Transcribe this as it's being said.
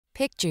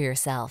Picture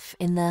yourself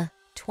in the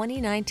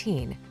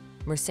 2019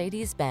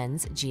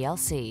 Mercedes-Benz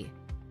GLC.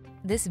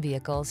 This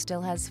vehicle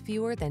still has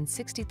fewer than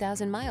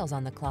 60,000 miles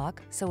on the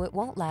clock, so it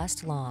won't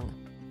last long.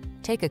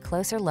 Take a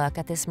closer look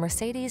at this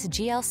Mercedes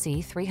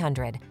GLC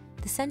 300,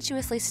 the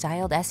sensuously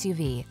styled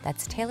SUV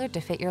that's tailored to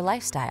fit your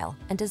lifestyle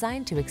and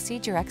designed to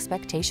exceed your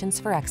expectations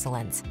for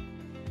excellence.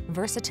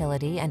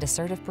 Versatility and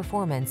assertive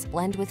performance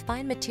blend with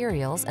fine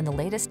materials and the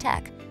latest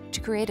tech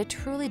to create a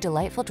truly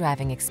delightful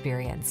driving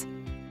experience.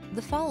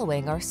 The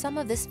following are some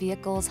of this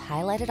vehicle's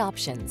highlighted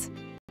options: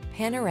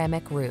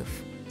 panoramic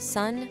roof,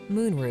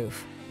 moonroof,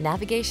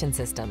 navigation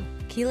system,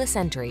 keyless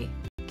entry,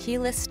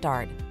 keyless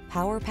start,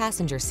 power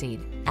passenger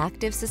seat,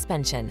 active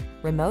suspension,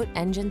 remote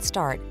engine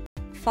start,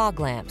 fog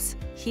lamps,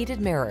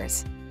 heated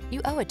mirrors.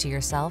 You owe it to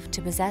yourself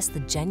to possess the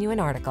genuine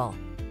article.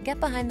 Get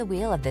behind the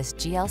wheel of this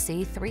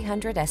GLC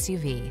 300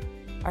 SUV.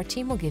 Our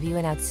team will give you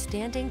an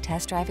outstanding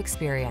test drive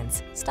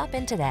experience. Stop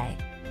in today.